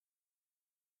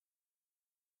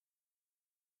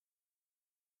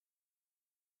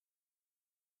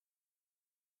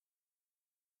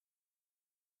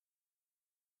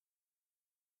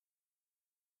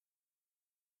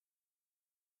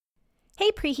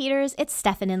Hey preheaters, it's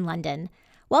Stefan in London.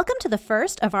 Welcome to the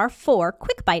first of our 4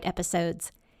 Quick Bite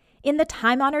episodes. In the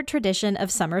time-honored tradition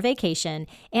of summer vacation,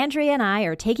 Andrea and I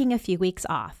are taking a few weeks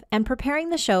off and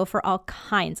preparing the show for all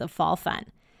kinds of fall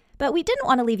fun. But we didn't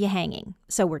want to leave you hanging,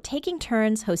 so we're taking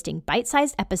turns hosting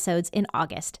bite-sized episodes in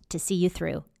August to see you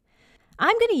through.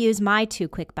 I'm going to use my 2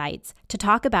 quick bites to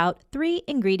talk about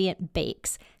 3-ingredient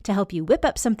bakes to help you whip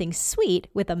up something sweet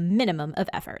with a minimum of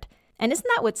effort. And isn't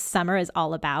that what summer is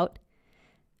all about?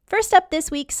 First up this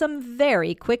week, some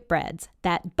very quick breads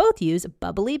that both use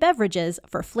bubbly beverages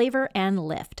for flavor and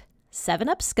lift: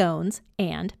 7-Up scones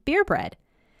and beer bread.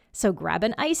 So grab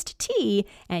an iced tea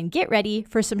and get ready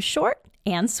for some short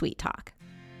and sweet talk.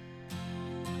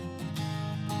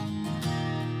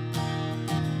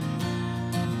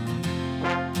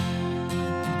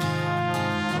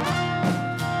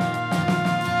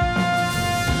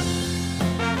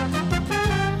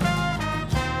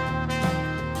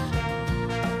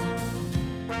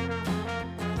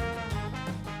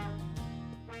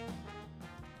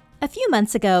 A few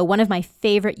months ago, one of my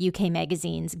favorite UK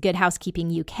magazines, Good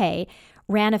Housekeeping UK,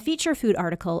 ran a feature food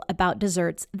article about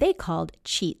desserts they called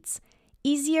cheats,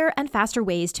 easier and faster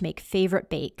ways to make favorite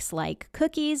bakes like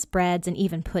cookies, breads, and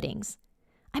even puddings.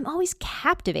 I'm always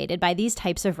captivated by these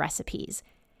types of recipes.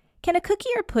 Can a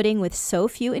cookie or pudding with so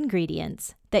few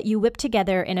ingredients that you whip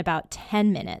together in about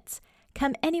 10 minutes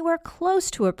come anywhere close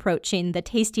to approaching the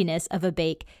tastiness of a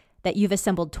bake that you've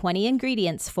assembled 20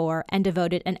 ingredients for and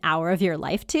devoted an hour of your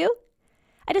life to?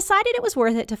 I decided it was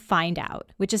worth it to find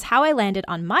out, which is how I landed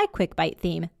on my quick bite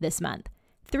theme this month: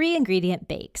 3-ingredient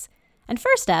bakes. And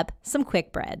first up, some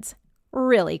quick breads.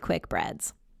 Really quick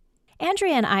breads.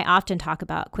 Andrea and I often talk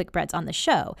about quick breads on the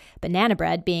show, banana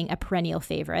bread being a perennial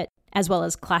favorite, as well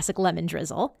as classic lemon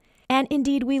drizzle. And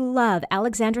indeed, we love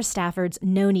Alexandra Stafford's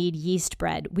no-knead yeast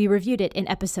bread. We reviewed it in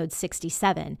episode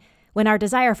 67, when our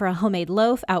desire for a homemade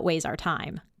loaf outweighs our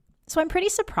time. So I'm pretty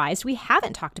surprised we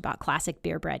haven't talked about classic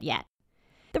beer bread yet.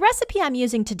 The recipe I'm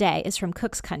using today is from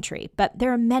Cook's Country, but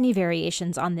there are many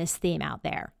variations on this theme out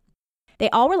there. They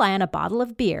all rely on a bottle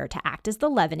of beer to act as the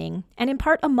leavening and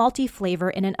impart a malty flavor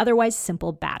in an otherwise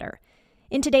simple batter.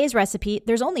 In today's recipe,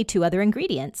 there's only 2 other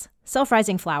ingredients: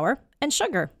 self-rising flour and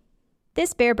sugar.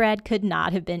 This beer bread could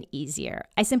not have been easier.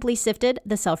 I simply sifted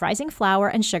the self-rising flour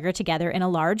and sugar together in a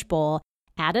large bowl,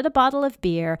 added a bottle of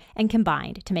beer, and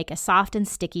combined to make a soft and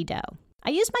sticky dough. I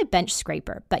used my bench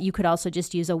scraper, but you could also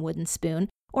just use a wooden spoon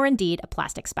or indeed a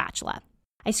plastic spatula.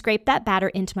 I scraped that batter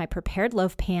into my prepared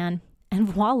loaf pan, and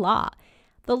voila!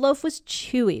 The loaf was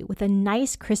chewy with a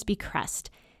nice crispy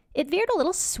crust. It veered a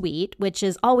little sweet, which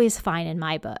is always fine in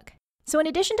my book. So in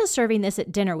addition to serving this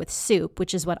at dinner with soup,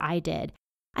 which is what I did,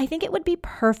 I think it would be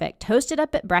perfect toasted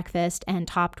up at breakfast and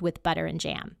topped with butter and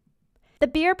jam. The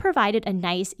beer provided a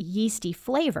nice yeasty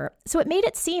flavor, so it made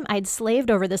it seem I'd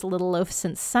slaved over this little loaf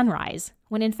since sunrise,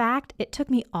 when in fact, it took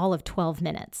me all of 12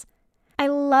 minutes. I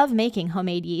love making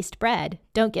homemade yeast bread,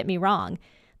 don't get me wrong.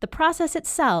 The process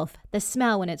itself, the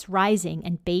smell when it's rising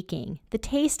and baking, the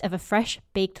taste of a fresh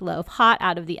baked loaf hot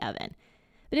out of the oven.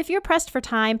 But if you're pressed for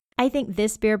time, I think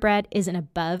this beer bread is an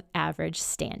above average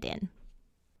stand-in.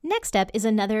 Next up is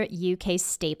another UK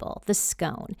staple, the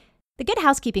scone. The Good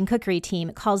Housekeeping Cookery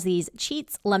team calls these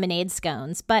Cheats lemonade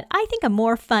scones, but I think a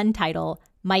more fun title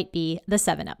might be the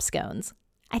 7-Up scones.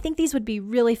 I think these would be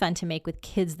really fun to make with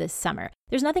kids this summer.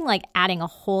 There's nothing like adding a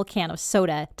whole can of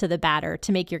soda to the batter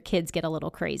to make your kids get a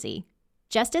little crazy.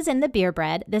 Just as in the beer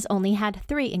bread, this only had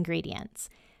 3 ingredients: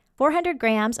 400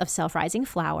 grams of self-rising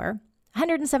flour,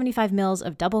 175 mils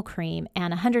of double cream,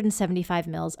 and 175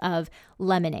 mils of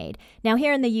lemonade. Now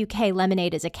here in the UK,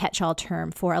 lemonade is a catch-all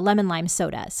term for a lemon-lime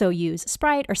soda, so use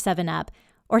Sprite or 7-Up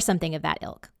or something of that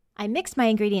ilk. I mixed my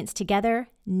ingredients together,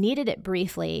 kneaded it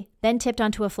briefly, then tipped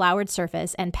onto a floured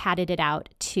surface and patted it out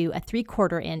to a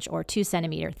 3/4 inch or 2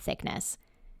 centimeter thickness.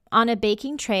 On a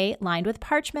baking tray lined with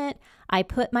parchment, I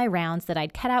put my rounds that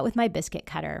I'd cut out with my biscuit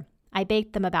cutter. I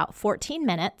baked them about 14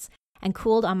 minutes and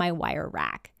cooled on my wire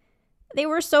rack. They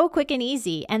were so quick and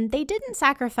easy, and they didn't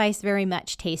sacrifice very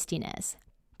much tastiness.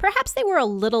 Perhaps they were a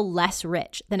little less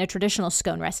rich than a traditional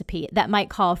scone recipe that might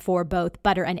call for both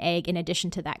butter and egg in addition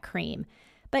to that cream.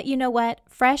 But you know what?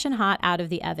 Fresh and hot out of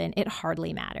the oven, it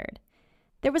hardly mattered.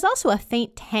 There was also a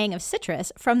faint tang of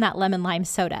citrus from that lemon-lime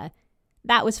soda.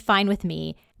 That was fine with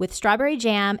me. With strawberry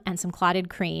jam and some clotted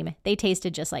cream, they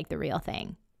tasted just like the real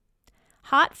thing.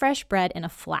 Hot, fresh bread in a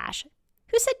flash.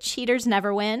 Who said cheaters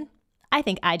never win? I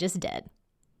think I just did.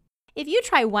 If you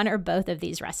try one or both of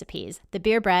these recipes, the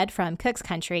beer bread from Cook's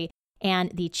Country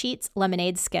and the Cheats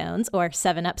lemonade scones or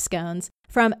 7-Up scones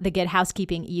from the Good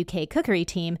Housekeeping UK cookery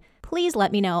team, please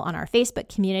let me know on our Facebook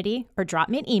community or drop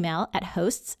me an email at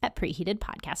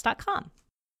hosts@preheatedpodcast.com.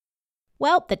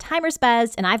 Well, the timer's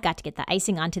buzzed and I've got to get the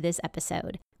icing onto this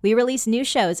episode. We release new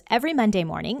shows every Monday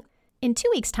morning. In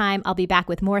 2 weeks' time, I'll be back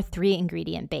with more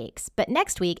 3-ingredient bakes. But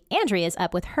next week, Andrea's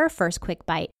up with her first quick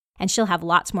bite, and she'll have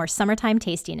lots more summertime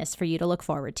tastiness for you to look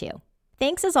forward to.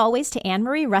 Thanks as always to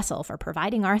Anne-Marie Russell for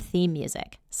providing our theme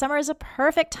music. Summer is a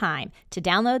perfect time to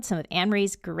download some of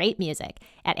Anne-Marie's great music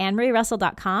at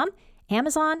annemarierussell.com,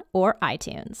 Amazon, or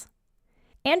iTunes.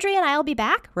 Andrea and I will be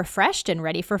back, refreshed and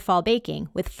ready for fall baking,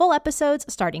 with full episodes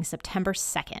starting September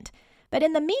 2nd. But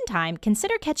in the meantime,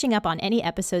 consider catching up on any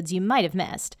episodes you might have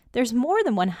missed. There's more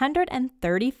than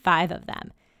 135 of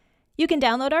them. You can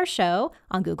download our show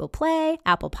on Google Play,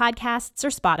 Apple Podcasts, or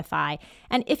Spotify.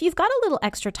 And if you've got a little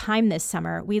extra time this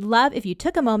summer, we'd love if you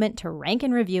took a moment to rank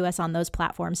and review us on those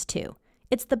platforms too.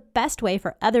 It's the best way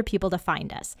for other people to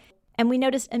find us. And we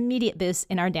noticed immediate boosts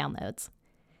in our downloads.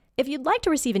 If you'd like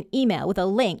to receive an email with a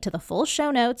link to the full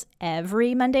show notes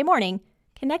every Monday morning,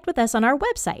 connect with us on our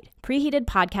website,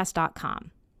 preheatedpodcast.com.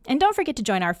 And don't forget to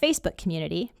join our Facebook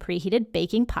community, Preheated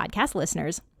Baking Podcast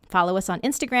Listeners. Follow us on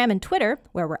Instagram and Twitter,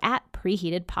 where we're at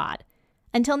PreheatedPod.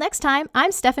 Until next time,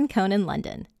 I'm Stefan Cohn in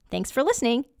London. Thanks for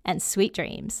listening, and sweet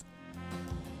dreams.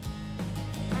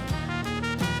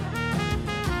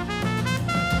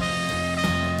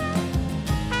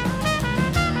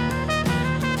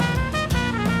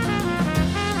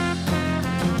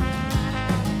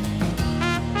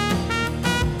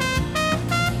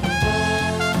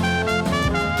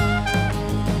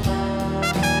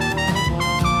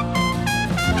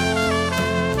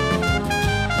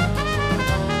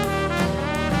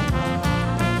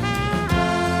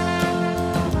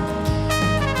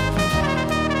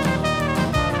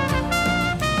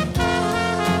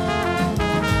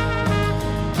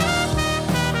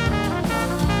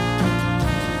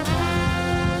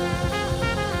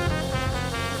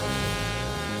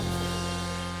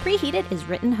 Preheated is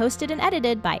written, hosted, and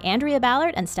edited by Andrea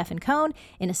Ballard and Stefan Cohn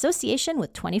in association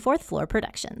with 24th Floor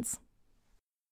Productions.